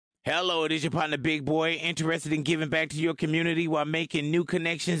Hello, it is your partner, Big Boy, interested in giving back to your community while making new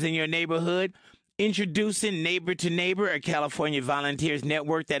connections in your neighborhood? Introducing Neighbor to Neighbor, a California volunteers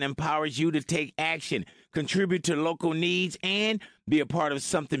network that empowers you to take action, contribute to local needs, and be a part of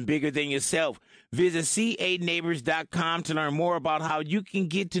something bigger than yourself. Visit ca-neighbors.com to learn more about how you can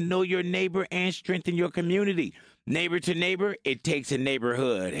get to know your neighbor and strengthen your community. Neighbor to Neighbor, it takes a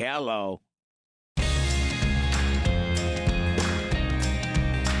neighborhood. Hello.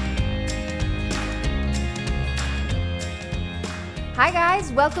 Hi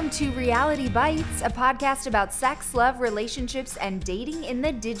guys, welcome to Reality Bites, a podcast about sex, love, relationships, and dating in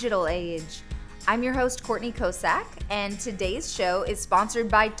the digital age. I'm your host, Courtney Kosak, and today's show is sponsored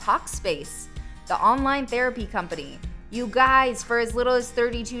by Talkspace, the online therapy company. You guys, for as little as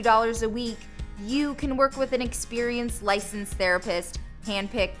 $32 a week, you can work with an experienced licensed therapist,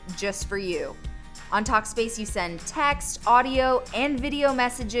 handpicked just for you. On Talkspace, you send text, audio, and video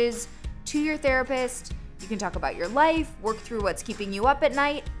messages to your therapist. You can talk about your life, work through what's keeping you up at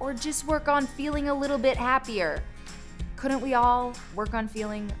night, or just work on feeling a little bit happier. Couldn't we all work on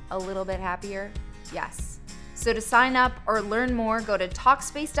feeling a little bit happier? Yes. So to sign up or learn more, go to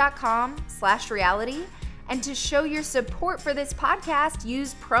Talkspace.com/reality. And to show your support for this podcast,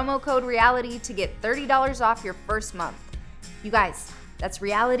 use promo code REALITY to get $30 off your first month. You guys, that's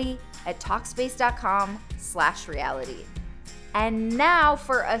reality at Talkspace.com/reality. And now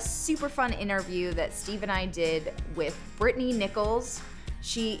for a super fun interview that Steve and I did with Brittany Nichols.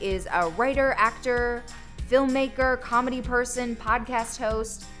 She is a writer, actor, filmmaker, comedy person, podcast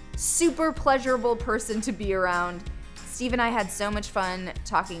host, super pleasurable person to be around. Steve and I had so much fun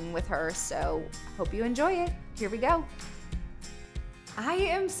talking with her, so hope you enjoy it. Here we go. I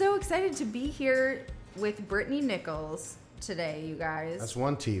am so excited to be here with Brittany Nichols today, you guys. That's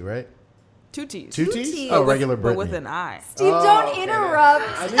one T, right? Two T's. Two T's? Oh, regular Brittany. But with an I. Steve, don't interrupt.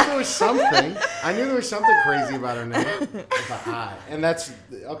 I knew there was something. Crazy about her name. With an I. And that's,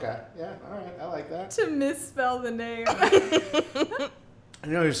 okay. Yeah, all right. I like that. To misspell the name. I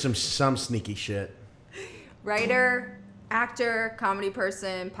know there's some sneaky shit. Writer, actor, comedy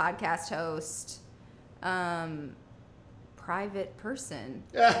person, podcast host, private person.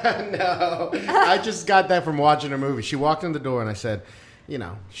 No. I just got that from watching her movie. She walked in the door and I said, you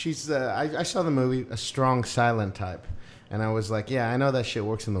know, she's I saw the movie, a strong silent type. And I was like, yeah, I know that shit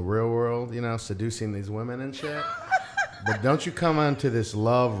works in the real world, you know, seducing these women and shit. But don't you come onto this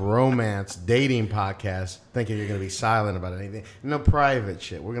love, romance, dating podcast thinking you're going to be silent about anything. No private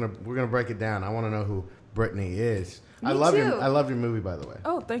shit. We're gonna break it down. I want to know who Brittany is. Me I love too. I love your movie, by the way.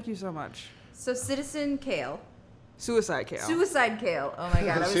 Oh, thank you so much. So Citizen Kale. Suicide Kale. Suicide Kale. Oh my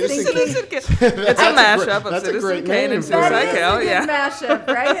God, I was Citizen thinking. Citizen Kale. It's a mashup of that's a Citizen great Kane name and for it. Suicide That is Kale. a good Yeah. mashup,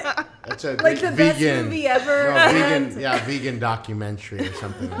 right? That's a Like the best vegan, movie ever. No, and- vegan documentary or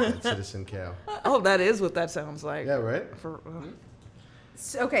something like that. Citizen Kale. Oh, that is what that sounds like. Yeah, right?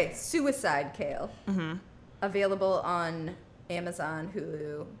 Okay, Suicide Kale. Mm-hmm. Available on Amazon,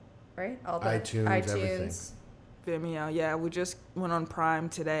 Hulu, right? All the iTunes, everything. Vimeo. Yeah, we just went on Prime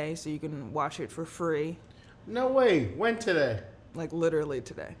today, so you can watch it for free. No way. When today? Like literally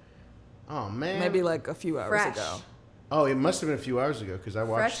today. Oh man. Maybe like a few hours Fresh. ago. Oh, it must have been a few hours ago because I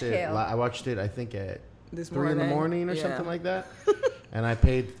watched Fresh it. kale. I watched it. I think at This 3 in the morning or Yeah. something like that. And I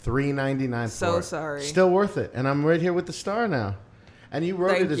paid $3.99 for So it. sorry. Still worth it. And I'm right here with the star now. And you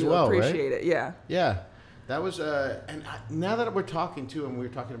wrote Thank it as you. well, right? Appreciate it. Yeah. Yeah. That was now that we're talking too, and we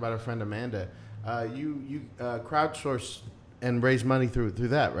were talking about our friend Amanda. You crowdsourced and raised money through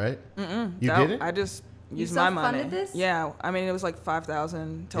that, right? You No, did it? I just You used my money. self-funded this? Yeah. I mean, it was like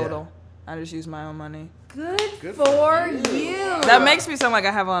 $5,000 total. I just used my own money. Good for for you. you. That makes me sound like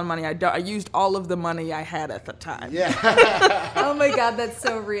I have a lot of money. I used all of the money I had at the time. Yeah. Oh my God, that's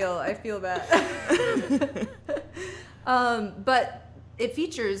so real. I feel that. But it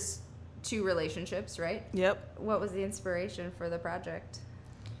features 2 relationships, right? Yep. What was the inspiration for the project?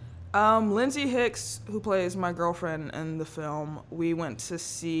 Lindsay Hicks, who plays my girlfriend in the film, we went to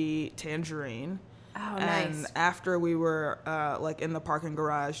see Tangerine. Oh, And nice. after we were like in the parking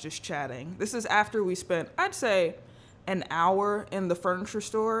garage just chatting. This is after we spent, I'd say, an hour in the furniture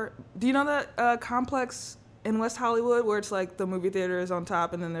store. Do you know that complex in West Hollywood where it's like the movie theater is on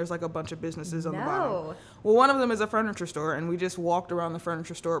top and then there's like a bunch of businesses on the bottom? No. Well, one of them is a furniture store, and we just walked around the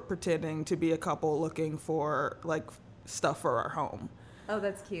furniture store pretending to be a couple looking for like stuff for our home. Oh,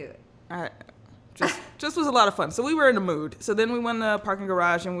 that's cute. Just was a lot of fun. So we were in the mood. So then we went in the parking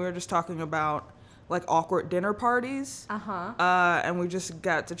garage and we were just talking about like awkward dinner parties. And we just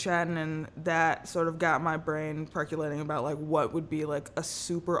got to chatting, and that sort of got my brain percolating about like what would be like a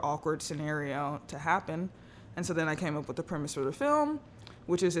super awkward scenario to happen. And so then I came up with the premise for the film.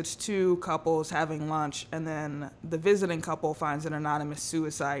 which is it's two couples having lunch, and then the visiting couple finds an anonymous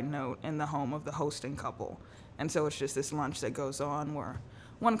suicide note in the home of the hosting couple. And so it's just this lunch that goes on where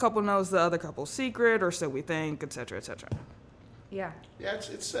one couple knows the other couple's secret, or so we think, et cetera, et cetera. Yeah. Yeah,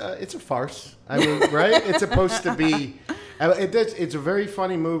 it's a farce. I mean, right? It's supposed to be. It's a very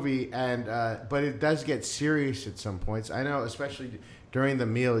funny movie, and but it does get serious at some points. I know, especially during the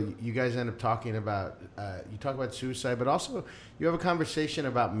meal, you guys end up talking about you talk about suicide, but also you have a conversation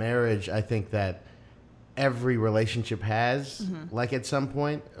about marriage. I think that every relationship has, like at some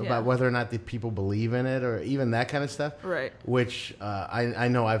point, about whether or not the people believe in it, or even that kind of stuff. Right. Which I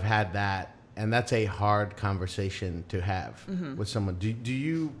know I've had that. And that's a hard conversation to have with someone. Do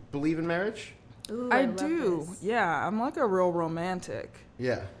you believe in marriage? Ooh, I love do. this. Yeah, I'm like a real romantic.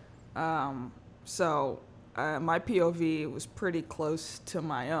 Yeah. So my POV was pretty close to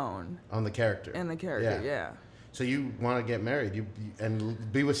my own. On the character. In the character, yeah. So you want to get married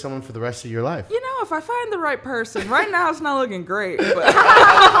and be with someone for the rest of your life? You know, if I find the right person. Right now it's not looking great, but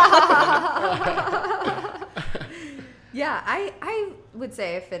Yeah, I would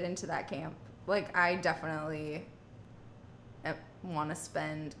say I fit into that camp. Like, I definitely want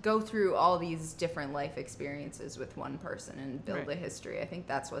to go through all these different life experiences with one person and build a history. I think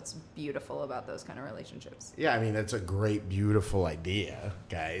that's what's beautiful about those kind of relationships. Yeah, I mean, that's a great, beautiful idea,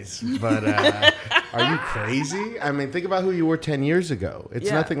 guys. But are you crazy? I mean, think about who you were 10 years ago.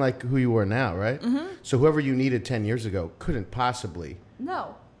 It's nothing like who you are now, right? So whoever you needed 10 years ago couldn't possibly.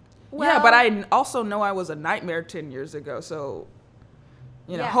 No. yeah, but I also know I was a nightmare 10 years ago, so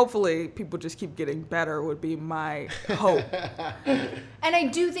you know, hopefully people just keep getting better would be my hope. And I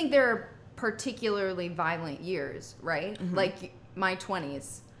do think there are particularly violent years, right? Like my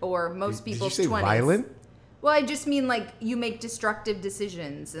 20s or most people's 20s. Did you say violent? Well, I just mean like you make destructive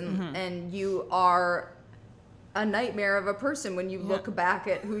decisions and you are a nightmare of a person when you look back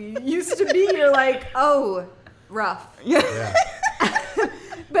at who you used to be. You're like, oh, rough. Yeah.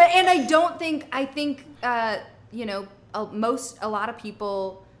 And I think, you know, a lot of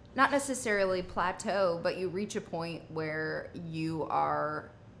people, not necessarily plateau, but you reach a point where you are,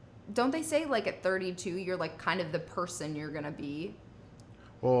 don't they say like at 32, you're like kind of the person you're going to be?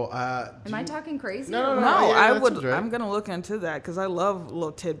 Well, am I talking crazy? No, I would. Right. I'm going to look into that because I love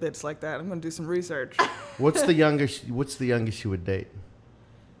little tidbits like that. I'm going to do some research. What's the youngest you would date?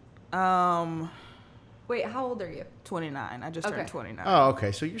 Wait, how old are you? 29. I just turned 29. Oh,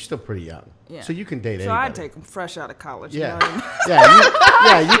 okay. So you're still pretty young. Yeah. So you can date anybody. So I'd take them fresh out of college. Yeah. You know what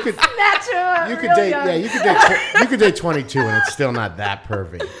I mean? You could. You could date. Young. Yeah, you could date 22, and it's still not that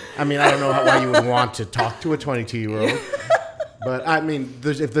pervy. I mean, I don't know why you would want to talk to a 22-year-old. But I mean,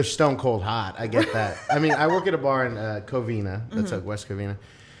 if they're stone cold hot, I get that. I mean, I work at a bar in Covina. That's like West Covina.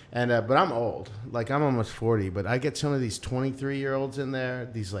 And but I'm old. Like I'm almost 40. But I get some of these 23-year-olds in there.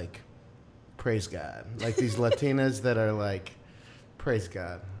 These like. Praise God. Like these Latinas that are like, praise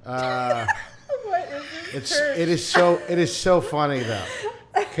God. What is this? It is so funny though,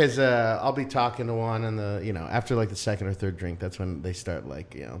 because I'll be talking to one and after like the second or third drink, that's when they start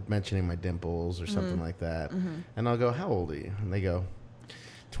like mentioning my dimples or something like that, and I'll go, how old are you? And they go,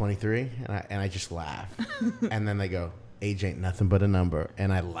 23, and I just laugh, and then they go, age ain't nothing but a number,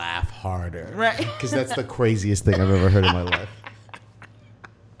 and I laugh harder, right? Because that's the craziest thing I've ever heard in my life.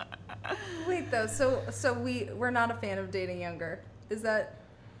 Though, so we're not a fan of dating younger. Is that?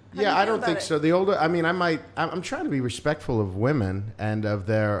 Yeah, I don't think so. The older, I mean, I'm trying to be respectful of women and of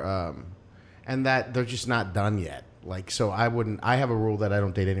their, and that they're just not done yet. Like, so I have a rule that I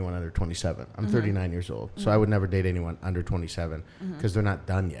don't date anyone under 27. I'm 39 years old, so I would never date anyone under 27 because they're not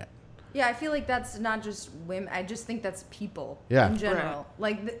done yet. Yeah, I feel like that's not just women. I just think that's people in general.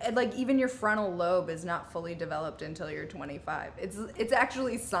 Right. Like even your frontal lobe is not fully developed until you're 25. It's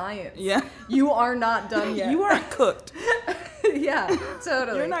actually science. Yeah. You are not done yet. You aren't cooked. Yeah,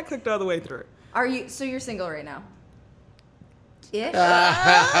 totally. You're not cooked all the way through. Are you? So you're single right now? Ish.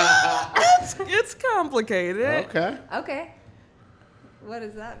 It's complicated. Okay. What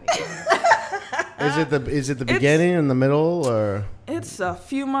does that mean? Is it the beginning and the middle, or? It's a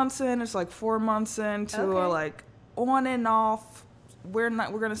few months in. It's like 4 months into like on and off. We're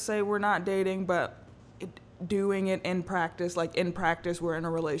gonna say we're not dating, but doing it in practice. Like in practice, we're in a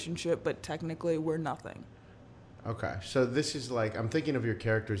relationship, but technically we're nothing. Okay, so this is like I'm thinking of your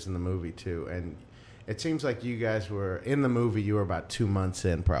characters in the movie too, and it seems like you guys were in the movie. You were about 2 months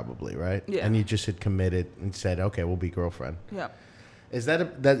in, probably, right? Yeah. And you just had committed and said, "Okay, we'll be girlfriend." Yeah. Is that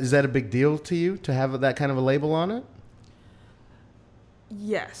a big deal to you to have that kind of a label on it?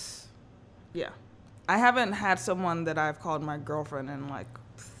 Yes. Yeah. I haven't had someone that I've called my girlfriend in like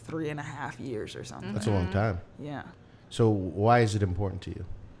 3.5 years or something. That's a long time. Yeah. So why is it important to you?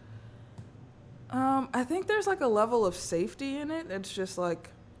 I think there's like a level of safety in it. It's just like,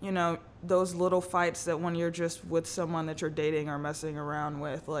 you know, those little fights that when you're just with someone that you're dating or messing around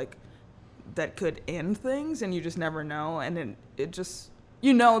with, like, that could end things and you just never know. And then it just,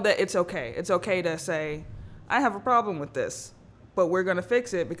 you know that it's okay. It's okay to say, I have a problem with this, but we're going to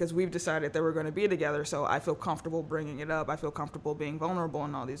fix it because we've decided that we're going to be together. So I feel comfortable bringing it up. I feel comfortable being vulnerable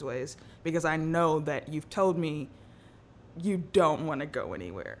in all these ways because I know that you've told me you don't want to go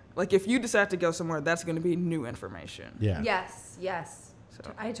anywhere. Like, if you decide to go somewhere, that's going to be new information. Yeah. Yes.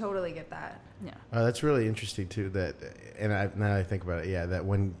 So I totally get that. Yeah. That's really interesting too. That, and now that I think about it, yeah, that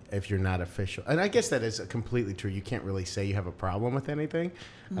if you're not official, and I guess that is completely true. You can't really say you have a problem with anything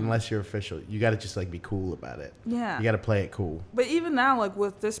unless you're official. You got to just like be cool about it. Yeah. You got to play it cool. But even now, like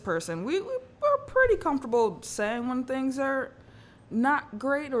with this person, we're pretty comfortable saying when things are not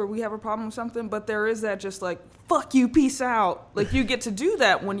great or we have a problem with something. But there is that just like, fuck you, peace out. Like, you get to do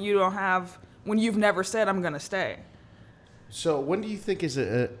that when you've never said I'm gonna stay. So when do you think is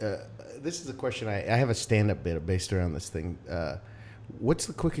this is a question I have a stand-up bit based around this thing. What's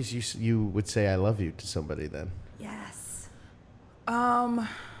the quickest you would say I love you to somebody then? Yes. I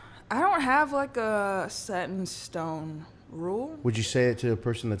don't have like a set in stone rule. Would you say it to a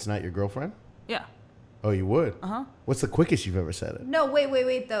person that's not your girlfriend? Yeah. Oh, you would? Uh-huh. What's the quickest you've ever said it? No,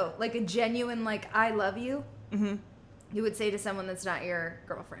 wait, though. Like a genuine, like, I love you. Mm-hmm. You would say to someone that's not your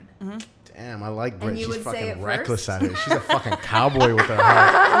girlfriend. Mm-hmm. Damn, I like Britt. And you She's would say fucking it reckless first? out here. She's a fucking cowboy with her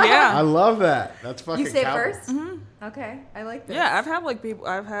heart. Yeah. I love that. That's fucking You say cowboy. it 1st? Mm-hmm. Okay, I like this. Yeah,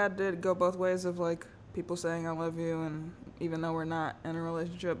 I've had it go both ways of like people saying I love you, and even though we're not in a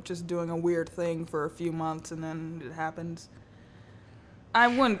relationship, just doing a weird thing for a few months and then it happens. I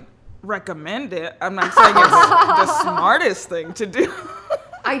wouldn't recommend it. I'm not saying it's the smartest thing to do.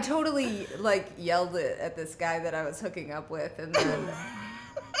 I totally, like, yelled it at this guy that I was hooking up with, and then...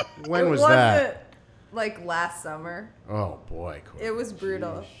 When was that? Like, last summer. Oh, boy. Cool. It was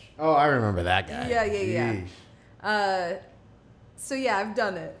brutal. Oh, I remember that guy. Yeah. Jeez. So, yeah, I've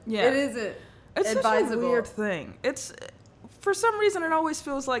done it. Yeah. It isn't It's advisable. such a weird thing. It's, for some reason, it always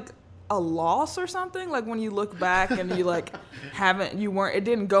feels like a loss or something. Like when you look back and you like it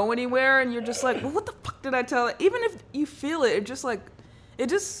didn't go anywhere, and you're just like, well, what the fuck did I tell it? Even if you feel it, it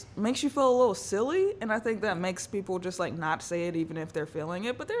just makes you feel a little silly. And I think that makes people just like not say it even if they're feeling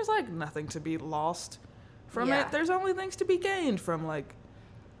it. But there's like nothing to be lost from it. There's only things to be gained from like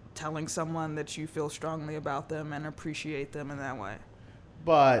telling someone that you feel strongly about them and appreciate them in that way.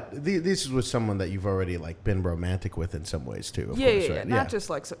 But this is with someone that you've already like been romantic with in some ways too. Of course, right? Not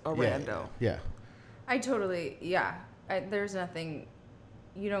just like a rando. Yeah. I totally, there's nothing,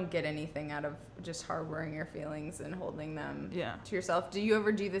 you don't get anything out of just harboring your feelings and holding them to yourself. Do you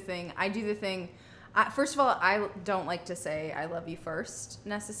ever do the thing? I do the thing. First of all, I don't like to say I love you first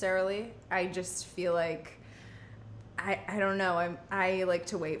necessarily. I just feel like, I don't know. I like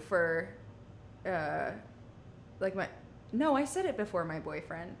to wait for, no, I said it before my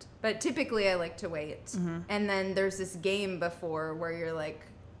boyfriend, but typically I like to wait. Mm-hmm. And then there's this game before where you're like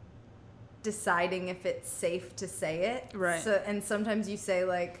deciding if it's safe to say it. Right. So, and sometimes you say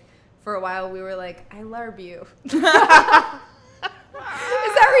like, for a while we were like, I love you. Is that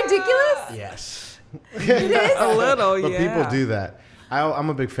ridiculous? Yes. It is? A little, But yeah. people do that. I'm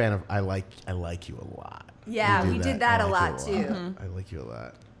a big fan of I like you a lot. Yeah, we did that a lot too. Mm-hmm. I like you a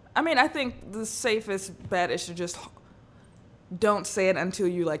lot. I mean, I think the safest bet is to just don't say it until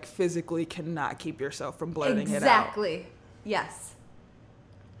you like physically cannot keep yourself from blurting it out. Exactly. Yes.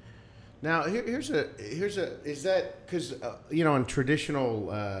 Now is that because in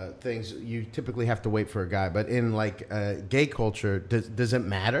traditional things you typically have to wait for a guy, but in like gay culture does it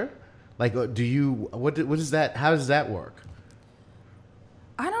matter? Like, what is that? How does that work?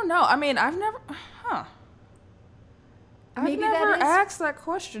 I don't know. I mean, I've never asked that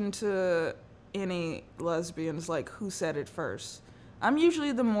question to any lesbians, like who said it first. I'm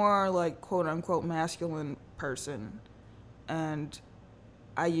usually the more like quote unquote masculine person, and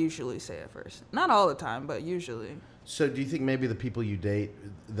I usually say it first. Not all the time, but usually. So do you think maybe the people you date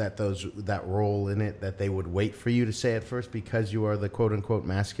that role in it, that they would wait for you to say it first because you are the quote unquote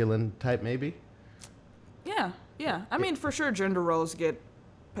masculine type maybe? Yeah. I mean, for sure gender roles get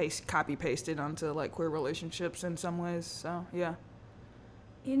copy pasted onto like queer relationships in some ways. So yeah.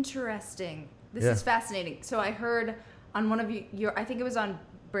 Interesting. This is fascinating. So I heard on one of I think it was on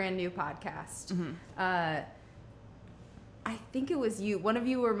Brand New Podcast. Mm-hmm. I think it was you. One of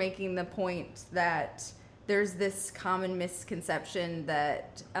you were making the point that there's this common misconception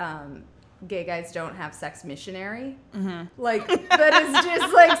that gay guys don't have sex missionary. Mm-hmm. Like that is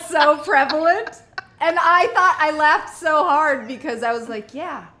just like so prevalent. And I laughed so hard because I was like,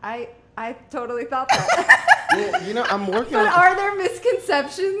 yeah, I totally thought that. Well, I'm working But on... are there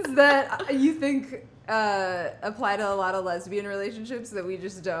misconceptions that you think apply to a lot of lesbian relationships that we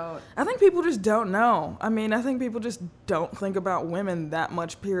just don't? I think people just don't know. I mean, I think people just don't think about women that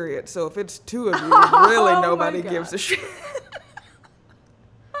much, period. So if it's two of you, really nobody gives a shit.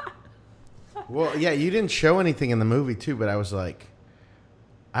 Well, yeah, you didn't show anything in the movie, too, but I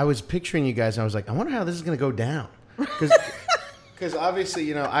was picturing you guys, and I was like, I wonder how this is going to go down. Because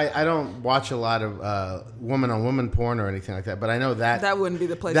obviously, I don't watch a lot of woman-on-woman porn or anything like that, but I know that wouldn't be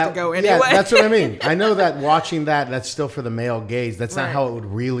the place to go anyway. Yeah, that's what I mean. I know that watching that's still for the male gaze. That's not Right. how it would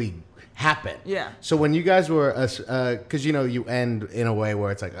really happen. Yeah. So when you guys were, because you end in a way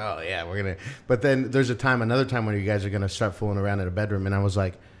where it's like, oh yeah, we're gonna. But then there's another time when you guys are gonna start fooling around in a bedroom, and I was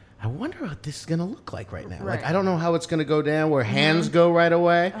like, I wonder what this is gonna look like right now. Right. Like I don't know how it's gonna go down. Where hands go right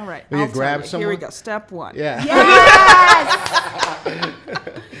away. All right. Where I'll you grab tell you. someone. Here we go. Step one. Yeah. Yes!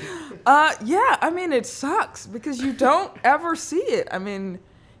 Yeah, I mean, it sucks because you don't ever see it. I mean,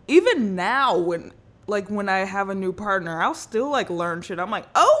 even now when I have a new partner, I'll still learn shit. I'm like,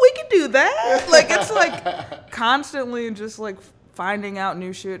 oh, we can do that. It's constantly just finding out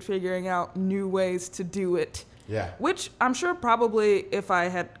new shit, figuring out new ways to do it. Yeah. Which I'm sure probably if I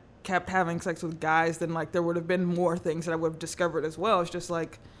had kept having sex with guys, then there would have been more things that I would have discovered as well. It's just when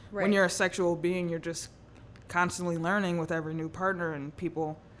Right. you're a sexual being, you're just constantly learning with every new partner and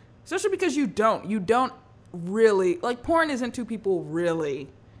people, especially because you don't really, porn isn't two people really,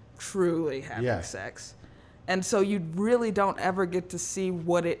 truly having sex. And so you really don't ever get to see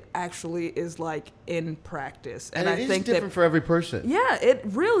what it actually is like in practice. And I it is think different for every person. Yeah, it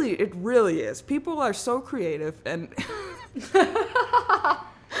really is. People are so creative, and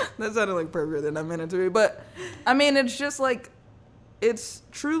that sounded pervert than I meant it to be. But I mean, it's just it's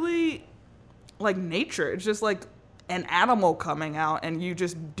truly nature. It's just an animal coming out, and you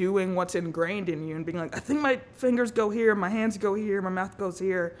just doing what's ingrained in you, and being like, I think my fingers go here, my hands go here, my mouth goes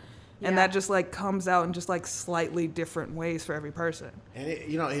here. And that just comes out in just slightly different ways for every person. And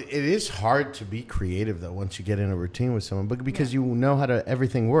it is hard to be creative though once you get in a routine with someone, but because you know how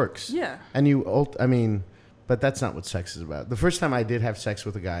everything works. Yeah. And but that's not what sex is about. The first time I did have sex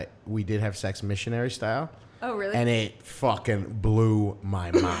with a guy, we did have sex missionary style. Oh, really? And it fucking blew my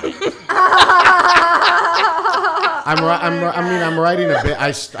mind. I'm writing a bit.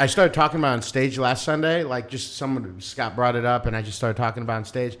 I started talking about it on stage last Sunday. Scott brought it up, and I just started talking about it on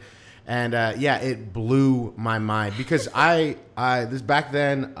stage. And it blew my mind because back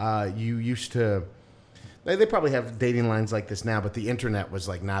then you used to. They probably have dating lines like this now, but the internet was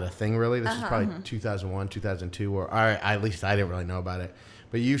not a thing really. This was probably 2001, 2002, or at least I didn't really know about it.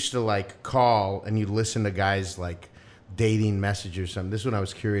 But you used to call and you'd listen to guys dating messages or something. This is when I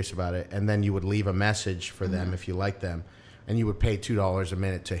was curious about it, and then you would leave a message for them if you liked them, and you would pay $2 a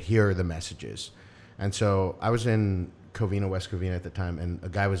minute to hear the messages. And so I was in Covina, West Covina at the time, and a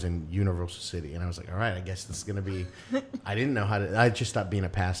guy was in Universal City, and I was like, all right, I guess this is going to be, I didn't know how to, I just stopped being a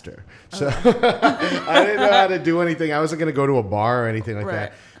pastor. So I didn't know how to do anything. I wasn't going to go to a bar or anything like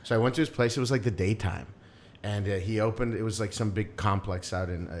that. So I went to his place. It was the daytime. And he opened, it was some big complex out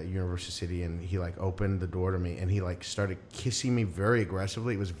in Universal City, and he opened the door to me, and he started kissing me very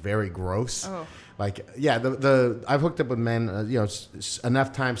aggressively. It was very gross. Oh. I've hooked up with men,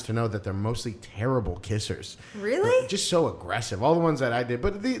 enough times to know that they're mostly terrible kissers. Really? They're just so aggressive. All the ones that I did,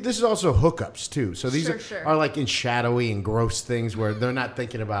 but this is also hookups too. So these are in shadowy and gross things where they're not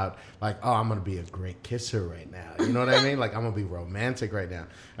thinking about oh, I'm gonna be a great kisser right now. You know what I mean? I'm gonna be romantic right now.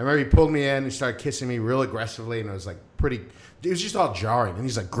 I remember he pulled me in, he started kissing me real aggressively, and it was pretty. It was just all jarring, and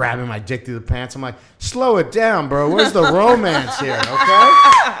he's grabbing my dick through the pants. I'm like, slow it down, bro. Where's the romance here? Okay.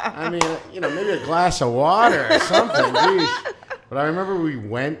 I mean, maybe a glass of water or something. Jeez. But I remember we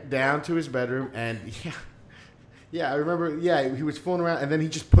went down to his bedroom, and I remember, he was fooling around, and then he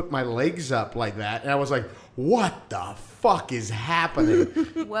just put my legs up like that, and I was like, what the fuck is happening?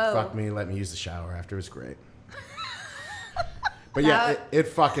 Whoa. Fuck me, let me use the shower after. It was great. But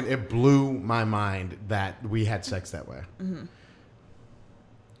it blew my mind that we had sex that way. Mm-hmm.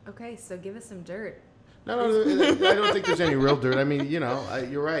 Okay, so give us some dirt. No, I don't think there's any real dirt. I mean,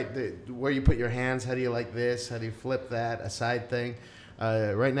 you're right. Where you put your hands, how do you like this? How do you flip that? A side thing.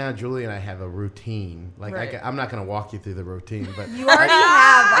 Right now, Julie and I have a routine. I'm not going to walk you through the routine, but you already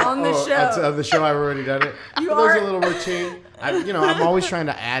have on the show. On the show, I've already done it. There's a little routine. I'm always trying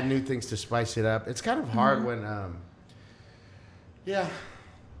to add new things to spice it up. It's kind of hard when,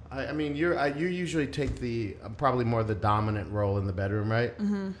 I mean, you usually take the probably more the dominant role in the bedroom, right?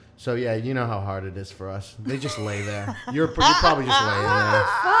 Mm-hmm. So yeah, you know how hard it is for us. They just lay there. You're probably just laying there.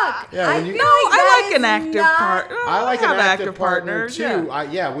 Fuck. Yeah, I like an active partner. I like an active partner partners, too.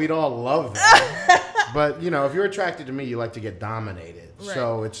 Yeah. We'd all love that. But if you're attracted to me, you like to get dominated. Right.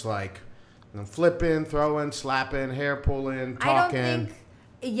 So it's like flipping, throwing, slapping, hair pulling, talking.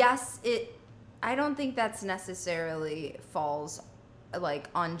 I don't think that's necessarily falls like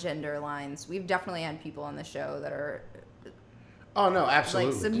on gender lines. We've definitely had people on the show that are Oh no,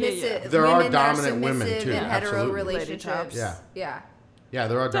 absolutely. like submissive. Yeah. There are women dominant that are women submissive too. in hetero Absolutely. relationships. Yeah,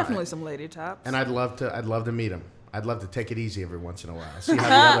 there are Definitely some lady tops. And I'd love to meet them. I'd love to take it easy every once in a while. See how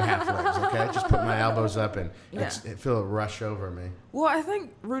the other half lives. Okay, just put my elbows up and feel it rush over me. Well, I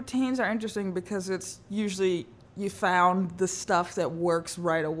think routines are interesting because it's usually you found the stuff that works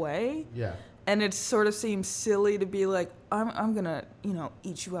right away. Yeah. And it sort of seems silly to be like, I'm gonna,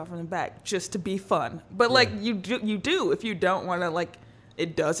 eat you out from the back just to be fun. But like you do if you don't want to, like,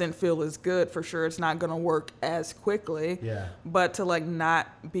 it doesn't feel as good for sure. It's not gonna work as quickly. Yeah. But to like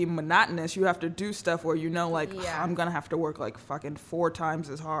not be monotonous, you have to do stuff where I'm gonna have to work like fucking 4 times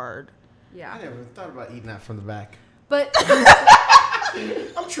as hard. Yeah. I never even thought about eating out from the back. But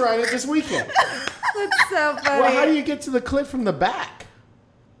I'm trying it this weekend. that's so funny. Well, how do you get to the clit from the back?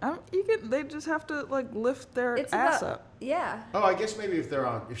 They just have to like lift their It's ass about- up. Yeah. Oh, I guess maybe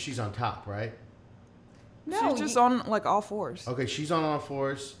if she's on top, right? No. She's just on like all fours, Okay, she's on all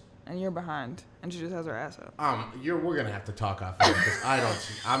fours. and you're behind, and she just has her ass up. We're gonna have to talk off air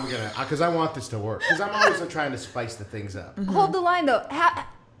because I want this to work because I'm always trying to spice the things up. Hold the line though.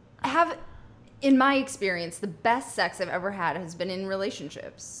 Have in my experience, the best sex I've ever had has been in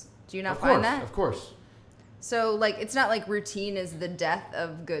relationships. Do you not find that? Of course. So like, it's not like routine is the death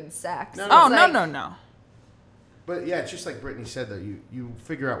of good sex. No, It's Oh, like- no. But yeah, it's just like Brittany said though. You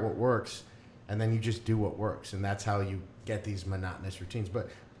figure out what works, and then you just do what works, and that's how you get these monotonous routines. But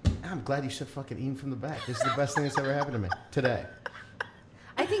I'm glad you said fucking eating from the back. This is the best thing that's ever happened to me today.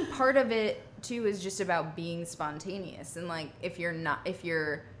 I think part of it too is just about being spontaneous, and like if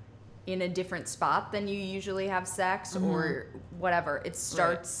you're in a different spot than you usually have sex or whatever, it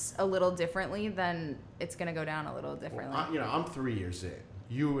starts a little differently, then it's gonna go down a little differently. Well, I'm 3 years in.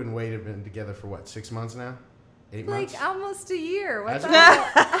 You and Wade have been together for what, 6 months now? 8 months? Like almost a year. What Has the it?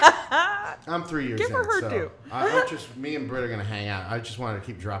 hell? I'm 3 years in. Give her so due. me and Britt are gonna hang out. I just wanted to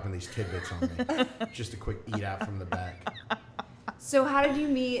keep dropping these tidbits on me. Just a quick eat out from the back. So how did you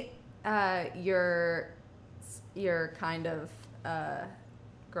meet your kind of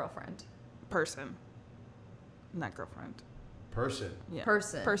girlfriend? Person, not girlfriend. Person. Yeah.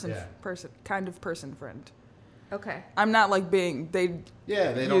 Person. Yeah. Kind of person friend. Okay. I'm not like being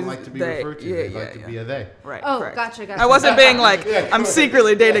Yeah, they don't use like to be they. referred to. Yeah, They yeah, like to yeah. be a they. right. Oh, correct. gotcha. I wasn't being like I'm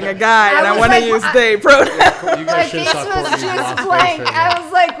secretly dating a guy and I was want to like, use they pronouns. You My guys should face have saw was Courtney's just lost face blank. right I now.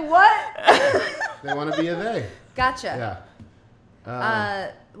 was like, what? They want to be a they. Gotcha.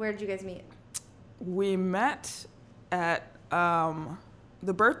 Yeah. Where did you guys meet? We met at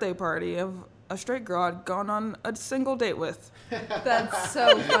the birthday party of a straight girl I'd gone on a single date with. That's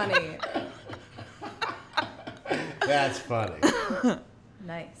so funny. That's funny.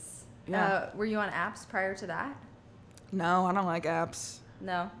 Nice. Yeah. Were you on apps prior to that? No, I don't like apps.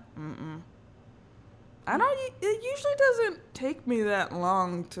 No. I don't. It usually doesn't take me that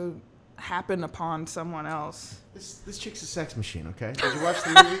long to happen upon someone else. This chick's a sex machine, okay? Did you watch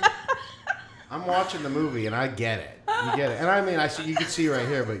the movie? I'm watching the movie and I get it. You get it. And I mean, you can see right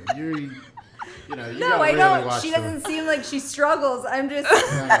here, but you No, gotta I really don't. watch She the- doesn't seem like she struggles. I'm just.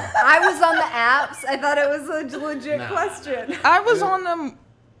 I was on the apps. I thought it was a legit Nah. question. I was on them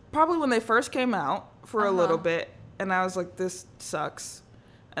probably when they first came out for a little bit, and I was like, this sucks.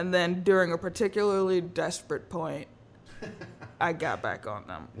 And then during a particularly desperate point, I got back on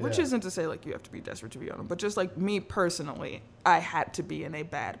them. Which Yeah. isn't to say like you have to be desperate to be on them, but just like me personally, I had to be in a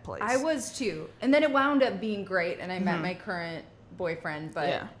bad place. I was too, and then it wound up being great, and I met my current boyfriend.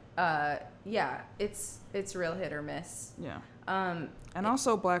 But yeah, it's real hit or miss. Yeah. Um, And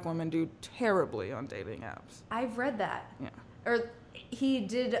also, black women do terribly on dating apps. I've read that. Yeah. Or he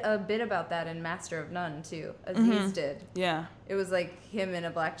did a bit about that in Master of None too. Aziz did. Yeah. It was like him and a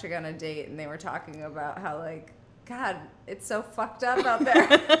black chick on a date, and they were talking about how like, God, it's so fucked up out there.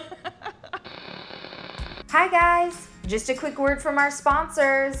 Hi guys, just a quick word from our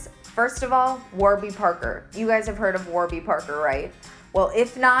sponsors. First of all, Warby Parker. You guys have heard of Warby Parker, right? Well,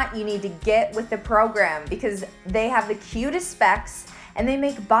 if not, you need to get with the program because they have the cutest specs and they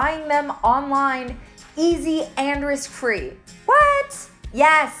make buying them online easy and risk-free. What?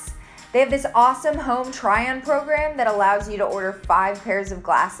 Yes. They have this awesome home try-on program that allows you to order 5 pairs of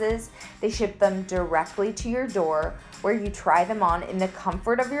glasses. They ship them directly to your door, where you try them on in the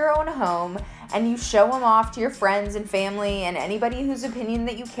comfort of your own home, and you show them off to your friends and family and anybody whose opinion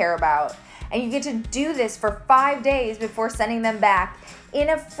that you care about. And you get to do this for 5 days before sending them back in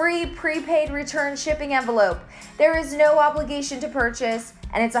a free prepaid return shipping envelope. There is no obligation to purchase,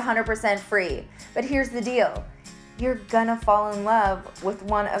 and it's 100% free. But here's the deal. You're gonna fall in love with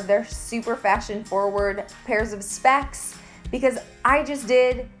one of their super fashion forward pairs of specs, because I just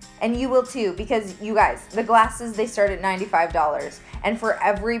did, and you will too, because you guys, the glasses, they start at $95, and for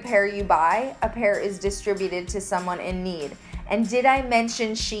every pair you buy, a pair is distributed to someone in need. And did I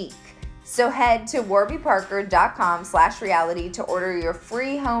mention chic? So head to warbyparker.com/reality to order your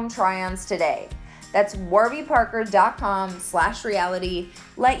free home try-ons today. That's warbyparker.com/reality.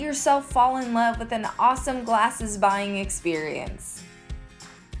 Let yourself fall in love with an awesome glasses buying experience.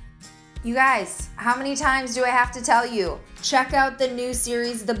 You guys, how many times do I have to tell you? Check out the new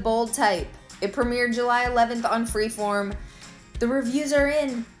series, The Bold Type. It premiered July 11th on Freeform. The reviews are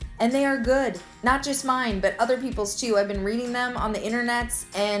in, and they are good. Not just mine, but other people's too. I've been reading them on the internets,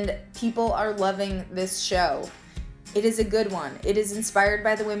 and people are loving this show. It is a good one. It is inspired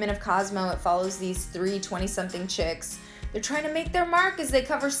by the women of Cosmo. It follows these 3 20-something chicks. They're trying to make their mark as they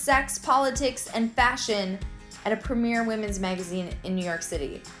cover sex, politics, and fashion at a premier women's magazine in New York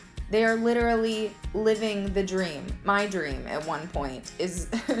City. They are literally living the dream. My dream at one point is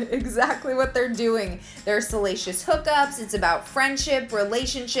exactly what they're doing. There are salacious hookups. It's about friendship,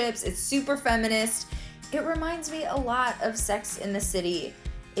 relationships. It's super feminist. It reminds me a lot of Sex in the City.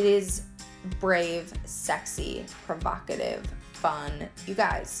 It is brave, sexy, provocative, fun. You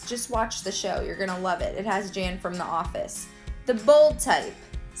guys, just watch the show. You're gonna love it. It has Jan from The Office. The Bold Type.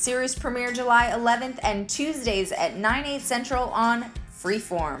 Series premiere July 11th and Tuesdays at 9/8 Central on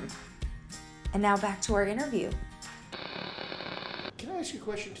Freeform. And now back to our interview. Can I ask you a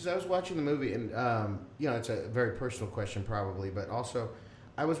question? Because I was watching the movie, and it's a very personal question probably, but also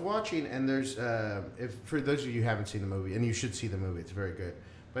I was watching, and there's if for those of you who haven't seen the movie, and you should see the movie, it's very good.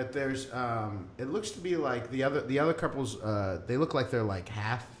 But there's it looks to be like the other couples. They look like they're like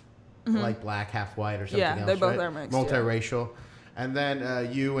half like black, half white, or something else. Yeah, they both right? are mixed. Multiracial, and then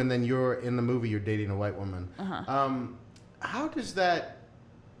you're in the movie. You're dating a white woman. How does that?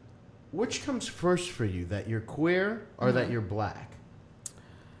 Which comes first for you? That you're queer or that you're black?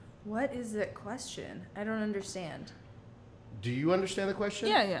 What is that question? I don't understand. Do you understand the question?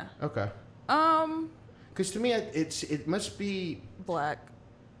 Yeah. Okay. Because to me, it must be Black.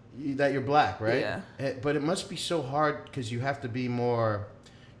 that you're black, right? Yeah. But it must be so hard because you have to be more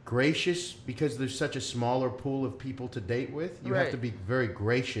gracious because there's such a smaller pool of people to date with. You have to be very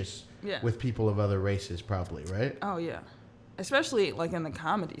gracious with people of other races, probably, right? Oh, yeah. Especially, like, in the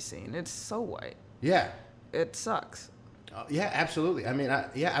comedy scene. It's so white. Yeah. It sucks. Yeah, absolutely. I mean,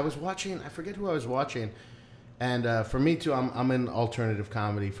 I was watching, I forget who I was watching, and for me, too, I'm in alternative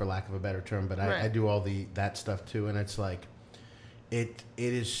comedy, for lack of a better term, but I do all that stuff, too, and it's like, it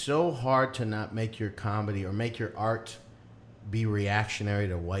is so hard to not make your comedy or make your art be reactionary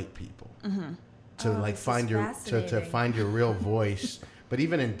to white people. To find your real voice. But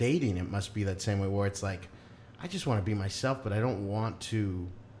even in dating, it must be that same way where it's like, I just want to be myself, but I don't want to.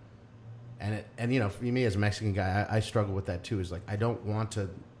 And for me as a Mexican guy, I struggle with that too. Is like I don't want to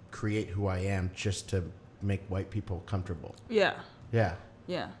create who I am just to make white people comfortable. Yeah. Yeah.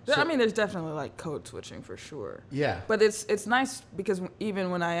 Yeah. So, I mean, there's definitely like code switching for sure. Yeah. But it's nice because even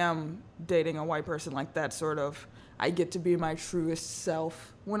when I am dating a white person, like that sort of, I get to be my truest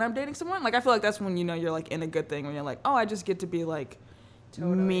self when I'm dating someone. Like I feel like that's when you're like in a good thing when you're like, oh, I just get to be like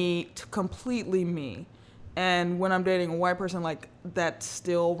me, completely me. And when I'm dating a white person, like, that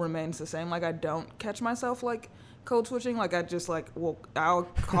still remains the same. Like, I don't catch myself, like, code switching. Like, I just, like, I'll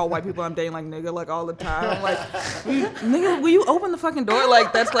call white people I'm dating, like, nigga, like, all the time. I'm like, nigga, will you open the fucking door?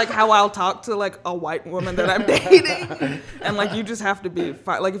 Like, that's, like, how I'll talk to, like, a white woman that I'm dating. And, like, you just have to be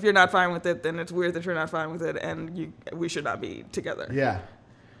fine. Like, if you're not fine with it, then it's weird that you're not fine with it, and we should not be together. Yeah.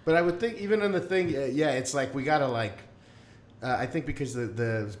 But I would think, even in the thing, it's like, we gotta, like, I think because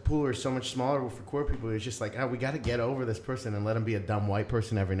the pool is so much smaller for queer people, it's just like, we got to get over this person and let him be a dumb white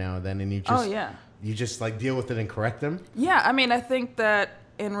person every now and then, and you just like deal with it and correct them. Yeah, I mean, I think that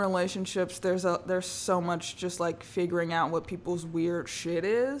in relationships, there's so much just like figuring out what people's weird shit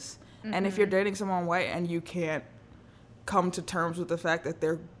is, and if you're dating someone white and you can't come to terms with the fact that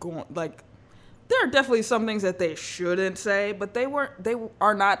they're going like. There are definitely some things that they shouldn't say, but they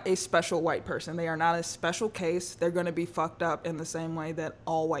are not a special white person. They are not a special case. They're going to be fucked up in the same way that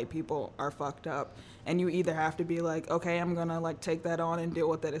all white people are fucked up. and you either have to be like, okay, I'm gonna like take that on and deal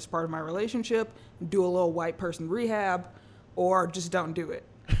with it as part of my relationship, do a little white person rehab, or just don't do it.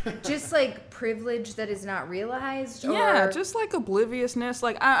 Just like privilege that is not realized? Yeah, or... just like obliviousness.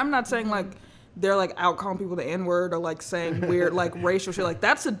 Like I'm not saying like they're like out calling people the N-word or like saying weird like racial shit. Like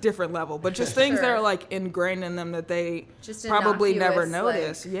that's a different level. But just things that are like ingrained in them that they just probably never innocuous,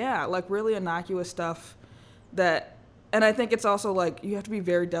 notice. like... Yeah, like really innocuous stuff that. And I think it's also like you have to be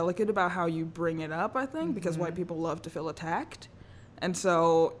very delicate about how you bring it up, I think, because white people love to feel attacked. And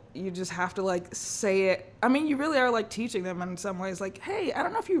so you just have to like say it. I mean, you really are like teaching them in some ways, like, hey, I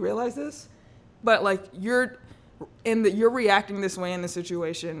don't know if you realize this, but like you're reacting this way in the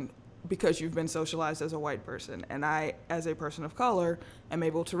situation because you've been socialized as a white person. And I, as a person of color, am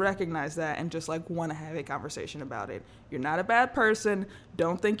able to recognize that and just like want to have a conversation about it. You're not a bad person.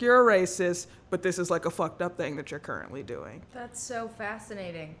 Don't think you're a racist, but this is like a fucked up thing that you're currently doing. That's so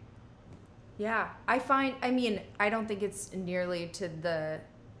fascinating. Yeah, I mean, I don't think it's nearly to the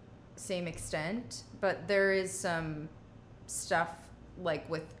same extent, but there is some stuff like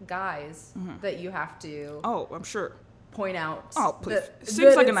with guys that you have to Oh, I'm sure. point out. Oh, please. That,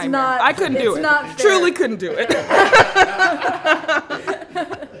 Seems like a it's nightmare. not- I couldn't do it's it. not fair. Truly couldn't do it.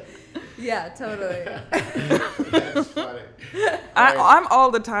 Yeah, totally. That's funny. I'm all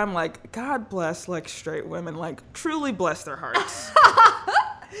the time like, God bless like straight women, like truly bless their hearts.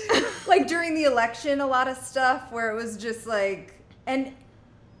 Like during the election, a lot of stuff where it was just like, and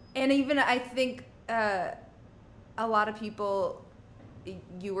even I think a lot of people,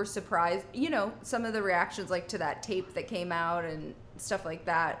 you were surprised, some of the reactions like to that tape that came out and stuff like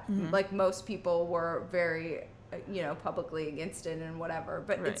that. Like most people were very, publicly against it and whatever.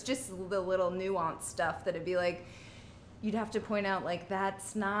 But it's just the little nuanced stuff that it'd be like, you'd have to point out like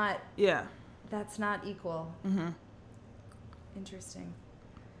that's not equal. Interesting.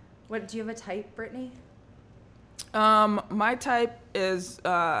 What do you have a type, Brittany? My type is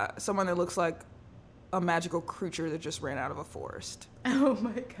someone that looks like a magical creature that just ran out of a forest. Oh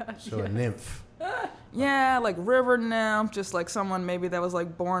my gosh. So a nymph. Yeah, like river nymph, just like someone maybe that was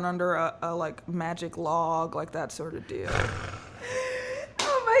like born under a like magic log, like that sort of deal.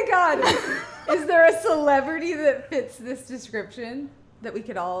 Oh my god. Is there a celebrity that fits this description that we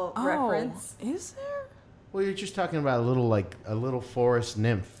could all reference? Is there? Well, you're just talking about a little forest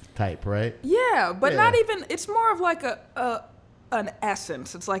nymph type, right? Yeah, but Yeah. not even. It's more of like an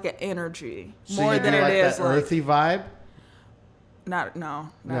essence. It's like an energy So more you than do it like is that like. earthy vibe? Not No,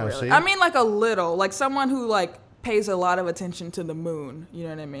 really. see? I mean, like a little, like someone who like pays a lot of attention to the moon. You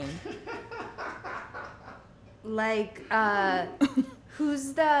know what I mean? Like,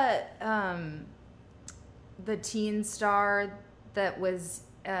 who's the teen star that was,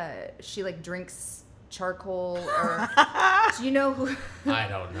 she like drinks charcoal or, do you know who? I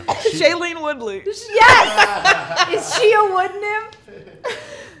don't know. Shailene Woodley. Yes! Is she a wood nymph? Would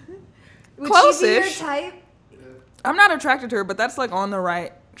she be your Close-ish. type? I'm not attracted to her, but that's like on the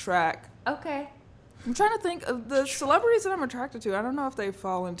right track. Okay. I'm trying to think of the celebrities that I'm attracted to. I don't know if they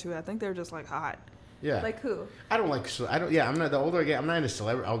fall into it. I think they're just like hot. Yeah. Like who? I don't like. I'm not. The older I get, I'm not into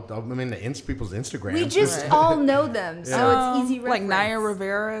celebrity. I'm into people's Instagrams. We just all know them, so it's easy reference. Like Naya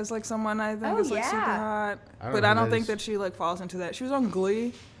Rivera is like someone I think is like super hot. But I don't think that she like falls into that. She was on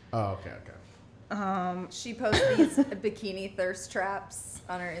Glee. Oh, okay. She posts these bikini thirst traps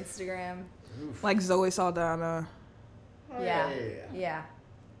on her Instagram. Like Zoe Saldana. Yeah. Hey. Yeah.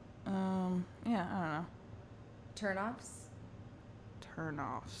 Yeah, I don't know. Turn-offs?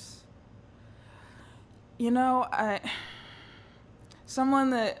 Turn-offs.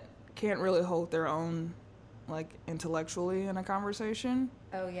 Someone that can't really hold their own, like, intellectually in a conversation.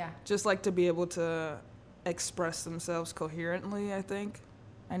 Oh, yeah. Just like to be able to express themselves coherently, I think.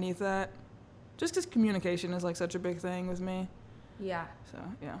 I need that. Just because communication is, like, such a big thing with me. Yeah. So,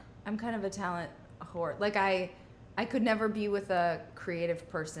 yeah. I'm kind of a talent whore. Like, I could never be with a creative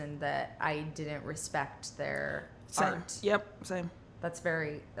person that I didn't respect their art. Yep, same. That's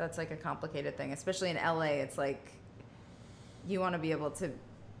like a complicated thing, especially in LA. It's like you want to be able to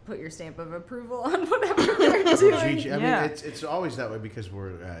put your stamp of approval on whatever they're doing. I mean, it's always that way because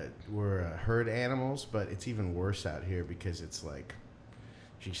we're herd animals, but it's even worse out here because it's like,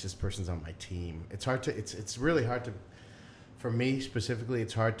 geez, this person's on my team. It's hard to. It's really hard to. For me specifically,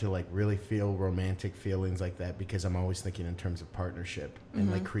 it's hard to like really feel romantic feelings like that because I'm always thinking in terms of partnership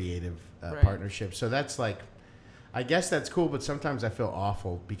and like creative partnership. So that's like, I guess that's cool, but sometimes I feel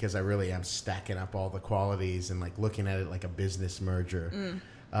awful because I really am stacking up all the qualities and like looking at it like a business merger.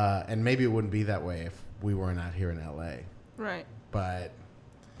 And maybe it wouldn't be that way if we weren't out here in LA. Right. But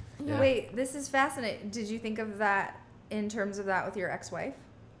yeah. Wait, this is fascinating. Did you think of that in terms of that with your ex-wife?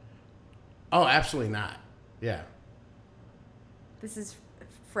 Oh, absolutely not. Yeah. This is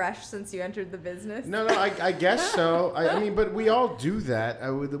fresh since you entered the business. No, I guess so. I mean, but we all do that.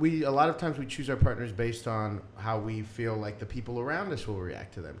 A lot of times we choose our partners based on how we feel like the people around us will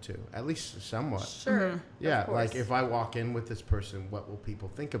react to them too, at least somewhat. Sure. Mm-hmm. Yeah, like if I walk in with this person, what will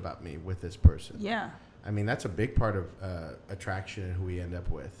people think about me with this person? Yeah. I mean, that's a big part of attraction and who we end up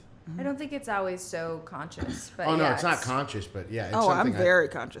with. I don't think it's always so conscious. But no, it's not conscious, but yeah. It's I'm very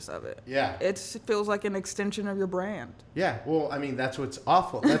conscious of it. Yeah. It feels like an extension of your brand. Yeah, well, I mean, that's what's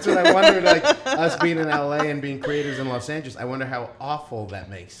awful. That's what I wondered, like, us being in LA and being creators in Los Angeles, I wonder how awful that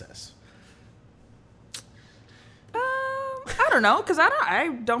makes us. I don't know, because I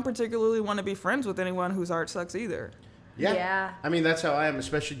don't particularly want to be friends with anyone whose art sucks either. Yeah. I mean, that's how I am,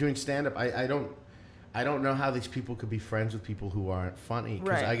 especially doing stand-up. I don't know how these people could be friends with people who aren't funny.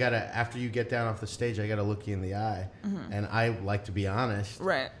 Because Right. after you get down off the stage, I got to look you in the eye. Mm-hmm. And I like to be honest.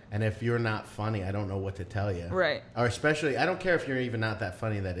 Right. And if you're not funny, I don't know what to tell you. Right. Or especially, I don't care if you're even not that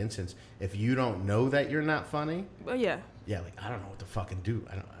funny in that instance. If you don't know that you're not funny. But yeah. Yeah, like, I don't know what to fucking do.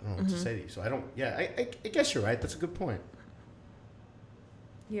 I don't know what to say to you. So I guess you're right. That's a good point.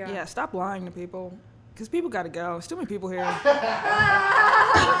 Yeah. Yeah, stop lying to people. Because people got to go. There's too many people here.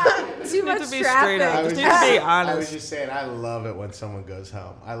 Too much to be traffic. straight up. I was Just need to be honest. I was just saying, I love it when someone goes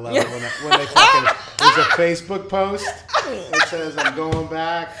home. I love it when they fucking, there's a Facebook post that says, I'm going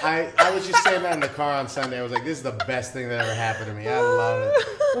back. I was just saying that in the car on Sunday. I was like, this is the best thing that ever happened to me. I love it.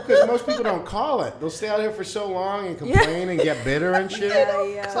 Well, because most people don't call it. They'll stay out here for so long and complain and get bitter and shit.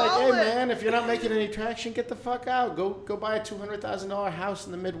 Yeah. It's like, hey, man, if you're not making any traction, get the fuck out. Go buy a $200,000 house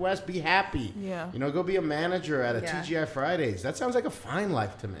in the Midwest. Be happy. Yeah. You know, go be a manager at a Yeah. TGI Fridays. That sounds like a fine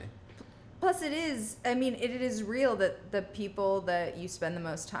life to me. Plus, it is real that the people that you spend the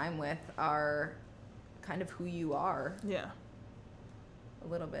most time with are kind of who you are Yeah. a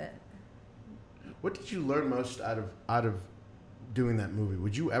little bit. What did you learn most out of doing that movie?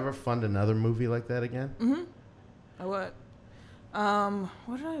 Would you ever fund another movie like that again? Mm-hmm. I would.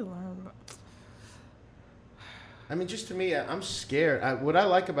 What did I learn? I mean, just to me, I'm scared. What I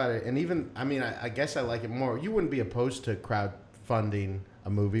like about it, and even, I mean, I guess I like it more. You wouldn't be opposed to crowdfunding a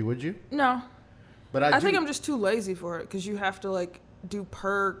movie, would you? No. But I think I'm just too lazy for it because you have to like do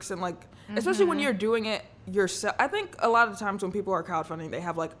perks and like, especially when you're doing it yourself. I think a lot of times when people are crowdfunding, they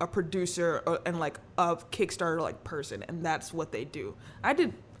have like a producer and like a Kickstarter like person, and that's what they do. I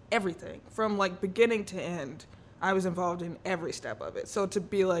did everything from like beginning to end. I was involved in every step of it. So to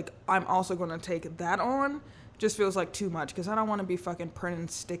be like, I'm also going to take that on just feels like too much because I don't want to be fucking printing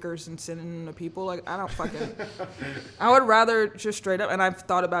stickers and sending them to people. Like, I don't fucking... I would rather just straight up, and I've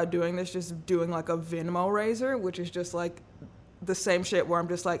thought about doing this, just doing like a Venmo raiser, which is just like the same shit where I'm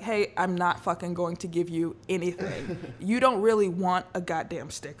just like, hey, I'm not fucking going to give you anything. You don't really want a goddamn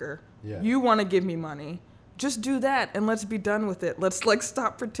sticker. Yeah. You want to give me money. Just do that and let's be done with it. Let's like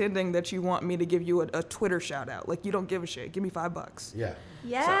stop pretending that you want me to give you a Twitter shout out. Like, you don't give a shit. Give me $5. Yeah.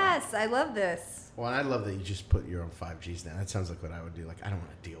 Yes, I love this. Well, and I love that you just put your own 5Gs down. That sounds like what I would do. Like, I don't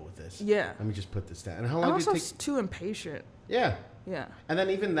want to deal with this. Yeah. Let me just put this down. And how I'm long did also it take? too impatient. Yeah. Yeah. And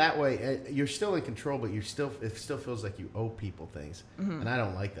then even that way, you're still in control, but it still feels like you owe people things, and I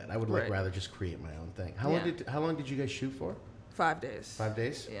don't like that. I would like Right. rather just create my own thing. How long did you guys shoot for? 5 days. 5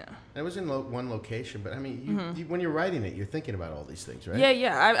 days? Yeah. And it was in one location, but I mean, you, when you're writing it, you're thinking about all these things, right?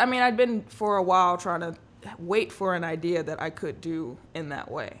 Yeah. I mean, I'd been for a while trying to wait for an idea that I could do in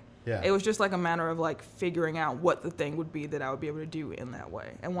that way. Yeah. It was just like a matter of like figuring out what the thing would be that I would be able to do in that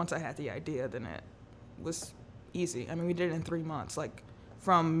way. And once I had the idea, then it was easy. I mean, we did it in 3 months. Like,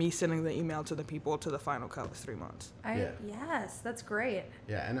 from me sending the email to the people to the final cut was 3 months. Yes, that's great.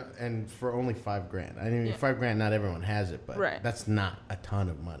 Yeah, and for only $5,000. I mean, Yeah. $5,000, not everyone has it, but Right. that's not a ton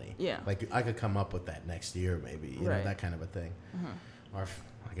of money. Yeah. Like, I could come up with that next year, maybe, you know, Right. that kind of a thing. Or if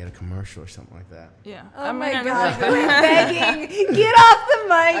I get a commercial or something like that. Yeah. Oh I mean, my and God, it's we're begging. Get off the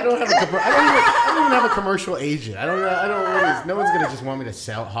mic. I don't even have a commercial agent. I don't really, no one's gonna just want me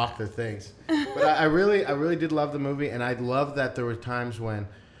to hawk their things. But I really did love the movie, and I love that there were times when,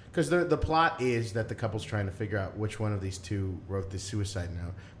 because the plot is that the couple's trying to figure out which one of these two wrote the suicide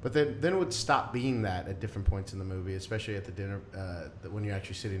note. But then it would stop being that at different points in the movie, especially at the dinner when you're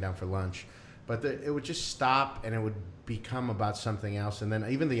actually sitting down for lunch. But it would just stop, and it would become about something else. And then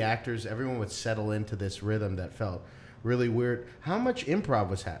even the actors, everyone would settle into this rhythm that felt really weird. How much improv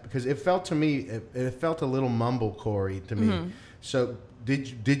was happening? Because it felt to me, it felt a little mumblecore to me. So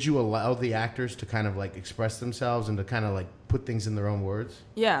did you allow the actors to kind of like express themselves and to kind of like put things in their own words?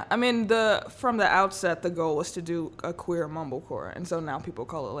 Yeah, I mean, from the outset, the goal was to do a queer mumblecore, and so now people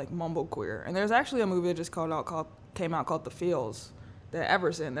call it like mumblequeer. And there's actually a movie that just came out called The Feels, that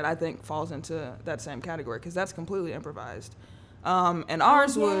Everson that I think falls into that same category because that's completely improvised. And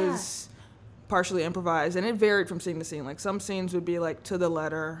ours was partially improvised, and it varied from scene to scene. Like some scenes would be like to the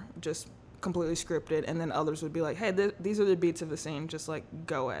letter, just completely scripted, and then others would be like, hey, these are the beats of the scene, just like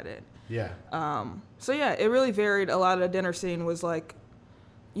go at it. Yeah. So yeah, it really varied. A lot of the dinner scene was like,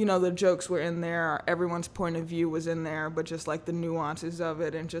 you know, the jokes were in there, everyone's point of view was in there, but just like the nuances of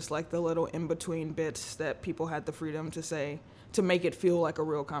it and just like the little in-between bits that people had the freedom to say to make it feel like a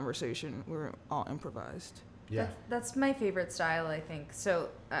real conversation were all improvised. Yeah. That's my favorite style, I think. So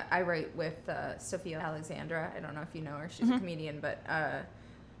I write with Sophia Alexandra. I don't know if you know her. She's a comedian, but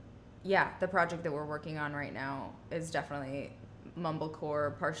yeah, the project that we're working on right now is definitely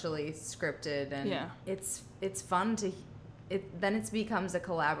mumblecore, partially scripted, and it's fun to. Then it becomes a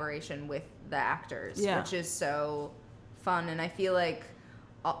collaboration with the actors, which is so fun. And I feel like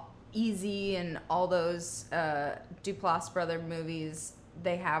Easy and all those Duplass brother movies,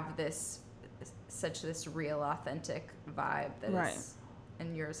 they have this real, authentic vibe that is,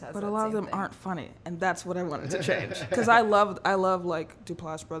 and yours has. But that a lot of them aren't funny, and that's what I wanted to change. Because I love like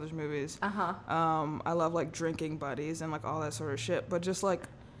Duplass brothers movies. I love like Drinking Buddies and like all that sort of shit. But just like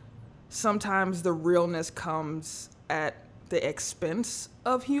sometimes the realness comes at the expense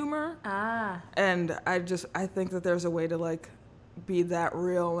of humor. And I think that there's a way to like be that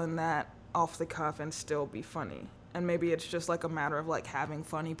real and that off the cuff and still be funny. And maybe it's just like a matter of like having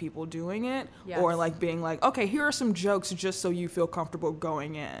funny people doing it, or like being like, okay, here are some jokes just so you feel comfortable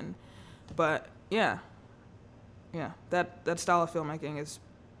going in. But yeah, that style of filmmaking is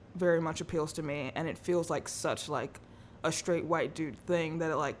very much appeals to me, and it feels like such like a straight white dude thing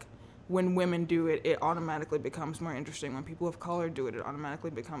that it, like when women do it, it automatically becomes more interesting. When people of color do it, it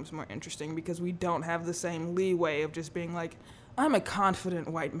automatically becomes more interesting because we don't have the same leeway of just being like, I'm a confident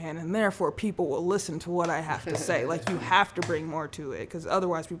white man, and therefore people will listen to what I have to say. Like, you have to bring more to it, because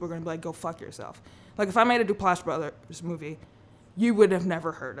otherwise people are going to be like, go fuck yourself. Like, if I made a Duplass Brothers movie, you would have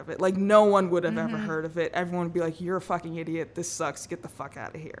never heard of it. Like, no one would have ever heard of it. Everyone would be like, you're a fucking idiot. This sucks. Get the fuck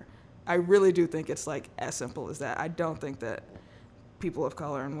out of here. I really do think it's, like, as simple as that. I don't think that people of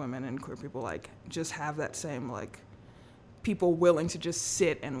color and women and queer people, like, just have that same, like, people willing to just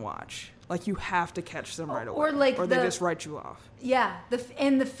sit and watch. Like, you have to catch them right away. Or they just write you off. Yeah.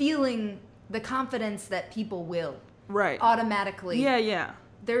 And the feeling, the confidence that people will. Right. Automatically. Yeah, yeah.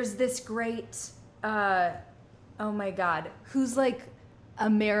 There's this great, oh my God, who's like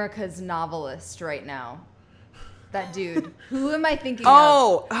America's novelist right now? That dude. Who am I thinking of?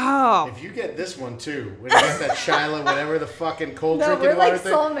 Oh. If you get this one too, when you get that Shyla, whatever the fucking cold drinking we're water like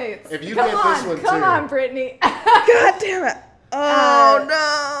thing. soulmates. If you get this one too. Come on, Brittany. God damn it. Oh,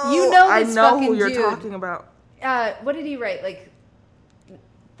 no. You know this I know fucking who you're dude. talking about. What did he write? Like,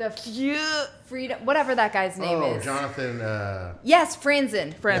 freedom, whatever that guy's name is. Oh, Jonathan. Yes,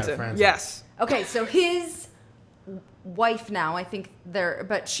 Franzen. Franzen. Yes. Okay, so his wife now, I think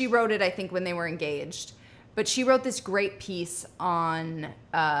but she wrote it, I think, when they were engaged. But she wrote this great piece on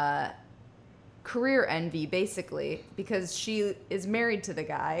career envy, basically, because she is married to the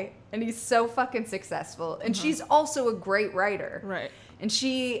guy, and he's so fucking successful. And she's also a great writer. Right. And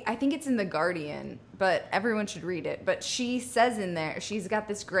I think it's in The Guardian, but everyone should read it. But she says in there, she's got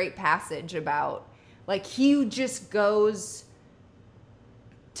this great passage about, like, he just goes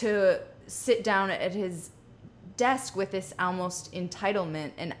to sit down at his desk with this almost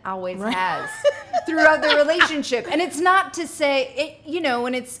entitlement, and always has throughout the relationship. And it's not to say it, you know,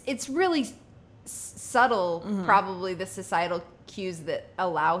 and it's really subtle, probably the societal cues that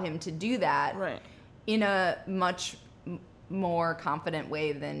allow him to do that in a much more confident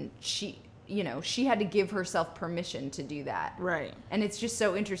way than she had to give herself permission to do that. Right. And it's just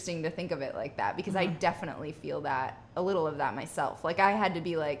so interesting to think of it like that, because I definitely feel that, a little of that myself. Like, I had to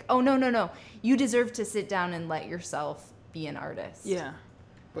be like, oh, no. You deserve to sit down and let yourself be an artist. Yeah.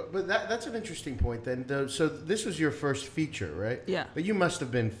 But that's an interesting point then. So this was your first feature, right? Yeah. But you must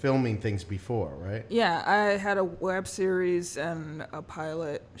have been filming things before, right? Yeah, I had a web series and a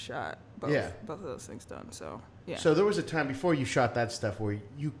pilot shot. Both of those things done, so... Yeah. So there was a time before you shot that stuff where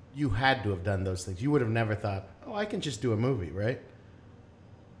you had to have done those things. You would have never thought, oh, I can just do a movie, right?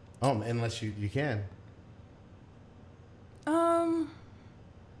 Oh, unless you can.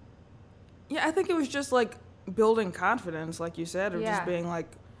 Yeah, I think it was just like building confidence, like you said, or just being like,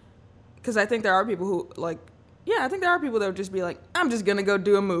 because I think there are people who like, I think there are people that would just be like, I'm just gonna go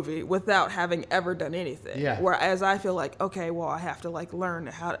do a movie without having ever done anything. Yeah. Whereas I feel like, okay, well, I have to like learn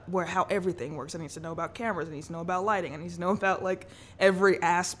how everything works. I need to know about cameras. I need to know about lighting. I need to know about like every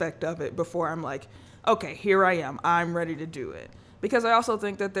aspect of it before I'm like, okay, here I am. I'm ready to do it. Because I also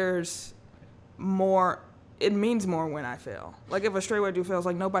think that there's more, it means more when I fail. Like, if a straight white dude fails,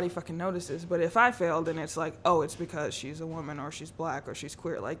 like, nobody fucking notices. But if I fail, then it's like, oh, it's because she's a woman or she's black or she's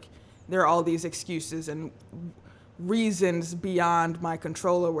queer. Like, there are all these excuses and reasons beyond my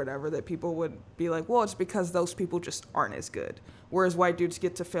control or whatever that people would be like, well, it's because those people just aren't as good. Whereas white dudes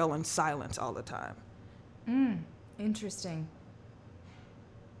get to fail in silence all the time. Interesting.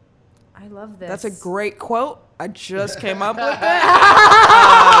 I love this. That's a great quote. I just came up with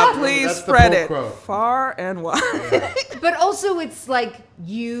it. Please That's spread the it quote. far and wide. But also it's like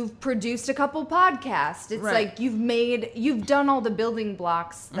you've produced a couple podcasts. It's Right. like you've done all the building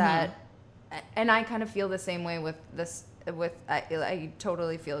blocks that, and I kind of feel the same way with this. I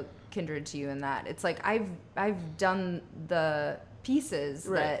totally feel kindred to you in that. It's like I've done the pieces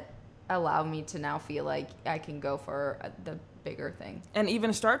Right. that allow me to now feel like I can go for the bigger thing. And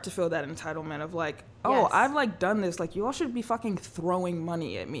even start to feel that entitlement of like, oh, Yes. I've like done this. Like, you all should be fucking throwing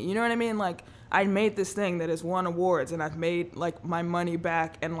money at me. You know what I mean? Like, I made this thing that has won awards and I've made like my money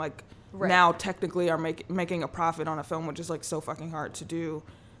back and like Right. now technically are making a profit on a film, which is like so fucking hard to do.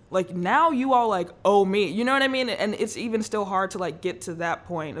 Like, now you all like owe me. You know what I mean? And it's even still hard to like get to that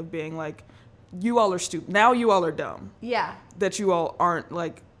point of being like, you all are stupid. Now you all are dumb. Yeah. That you all aren't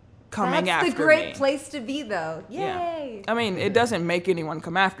like coming That's after the great me. place to be, though. Yay. I mean, it doesn't make anyone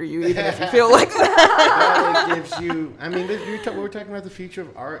come after you, even if you feel like that. It gives you. I mean, we're talking about the future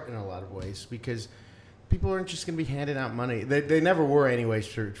of art in a lot of ways because people aren't just going to be handing out money. They never were, anyways,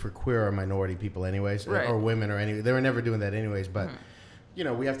 for queer or minority people, anyways, Right. or women or any. They were never doing that, anyways. But you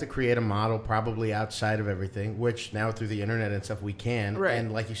know, we have to create a model probably outside of everything, which now through the internet and stuff we can. Right.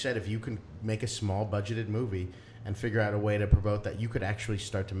 And like you said, if you can make a small budgeted movie and figure out a way to promote that, you could actually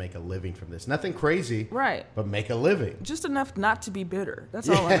start to make a living from this. Nothing crazy, Right. but make a living. Just enough not to be bitter. That's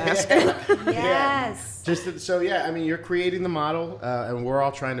all I'm asking. Yes. I mean, you're creating the model, and we're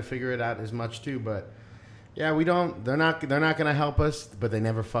all trying to figure it out as much too. But yeah, we don't. They're not going to help us, but they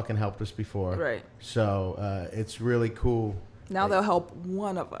never fucking helped us before. Right. So it's really cool. Now they'll help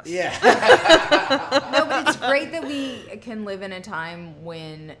one of us. Yeah. No, but it's great that we can live in a time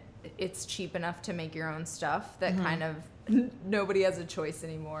when it's cheap enough to make your own stuff that kind of nobody has a choice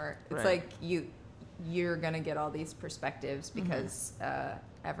anymore. It's Right. like you're gonna get all these perspectives because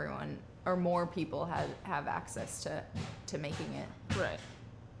everyone or more people have access to making it. Right.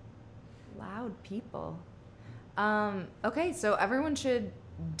 Loud people. Okay, so everyone should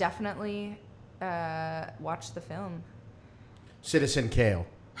definitely watch the film. Citizen Kale.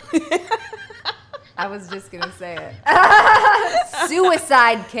 I was just gonna say it.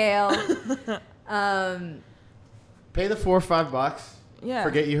 Suicide Kale. Pay the $4 or $5. Yeah.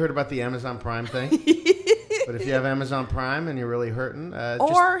 Forget you heard about the Amazon Prime thing. But if you have Amazon Prime and you're really hurting,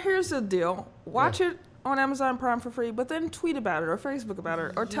 Or here's the deal. Watch it on Amazon Prime for free, but then tweet about it or Facebook about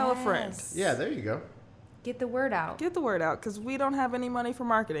it or tell a friend. yeah, there you go. Get the word out. Get the word out because we don't have any money for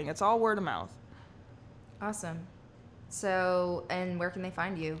marketing. It's all word of mouth. Awesome. So, and where can they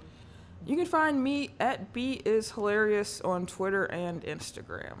find you? You can find me at @BIsHilarious on Twitter and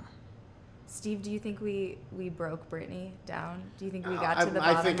Instagram. Steve, do you think we broke Brittany down? Do you think we got to the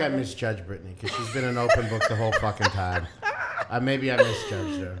bottom I think I of it? misjudged Brittany because she's been an open book the whole fucking time. Maybe I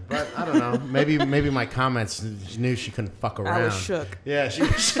misjudged her, but I don't know. Maybe my comments knew she couldn't fuck around. I was shook. Yeah, she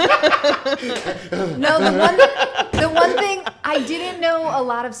was. No, the one thing I didn't know a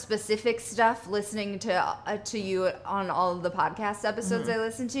lot of specific stuff listening to you on all of the podcast episodes I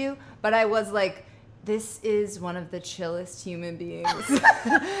listened to, but I was like, this is one of the chillest human beings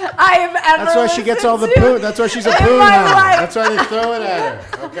I have ever. That's why she gets all the listened to poon. That's why she's a in poon my now. life. That's why they throw it at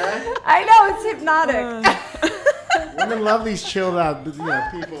her. Okay. I know, it's hypnotic. Women love these chilled out,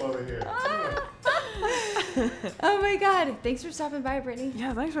 people over here. Oh my God! Thanks for stopping by, Brittany.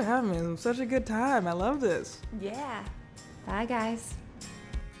 Yeah, thanks for having me. It was such a good time. I love this. Yeah. Bye, guys.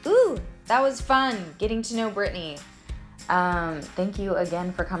 Ooh, that was fun getting to know Brittany. Thank you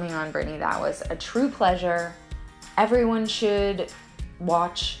again for coming on, Brittany. That was a true pleasure. Everyone should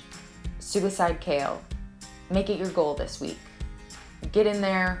watch Suicide Kale. Make it your goal this week. Get in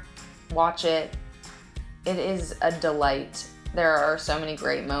there, watch it. It is a delight. There are so many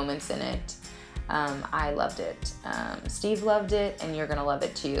great moments in it. I loved it. Steve loved it, and you're gonna love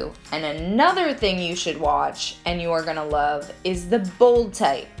it too. And another thing you should watch, and you are gonna love, is The Bold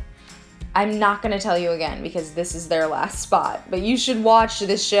Type. I'm not gonna tell you again because this is their last spot, but you should watch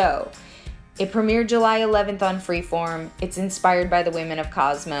this show. It premiered July 11th on Freeform. It's inspired by the women of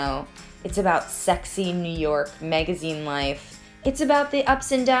Cosmo. It's about sexy New York magazine life. It's about the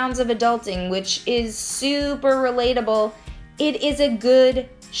ups and downs of adulting, which is super relatable. It is a good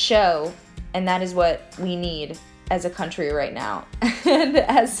show, and that is what we need as a country right now and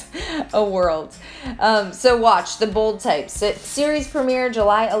as a world. So watch The Bold Types. Series premiere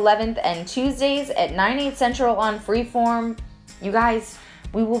July 11th and Tuesdays at 9/8 Central on Freeform. You guys,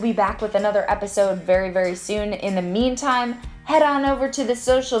 we will be back with another episode very, very soon. In the meantime, head on over to the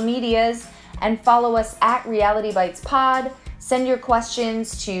social medias and follow us at Reality Bites Pod. Send your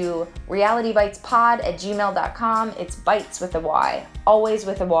questions to realitybitespod@gmail.com. It's bites with a Y, always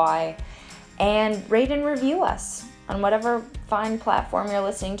with a Y. And rate and review us on whatever fine platform you're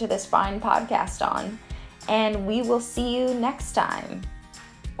listening to this fine podcast on. And we will see you next time.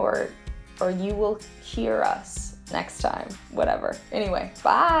 Or you will hear us next time. Whatever. Anyway,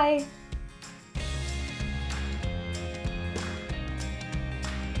 bye.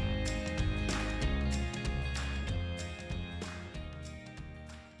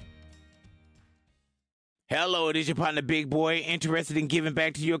 Hello, it is your partner, Big Boy, interested in giving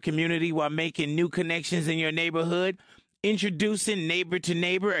back to your community while making new connections in your neighborhood. Introducing Neighbor to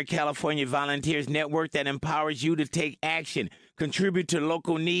Neighbor, a California volunteers network that empowers you to take action, contribute to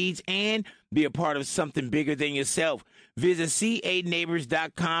local needs, and be a part of something bigger than yourself. Visit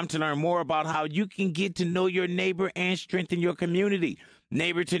ca-neighbors.com to learn more about how you can get to know your neighbor and strengthen your community.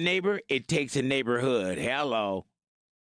 Neighbor to Neighbor, it takes a neighborhood. Hello.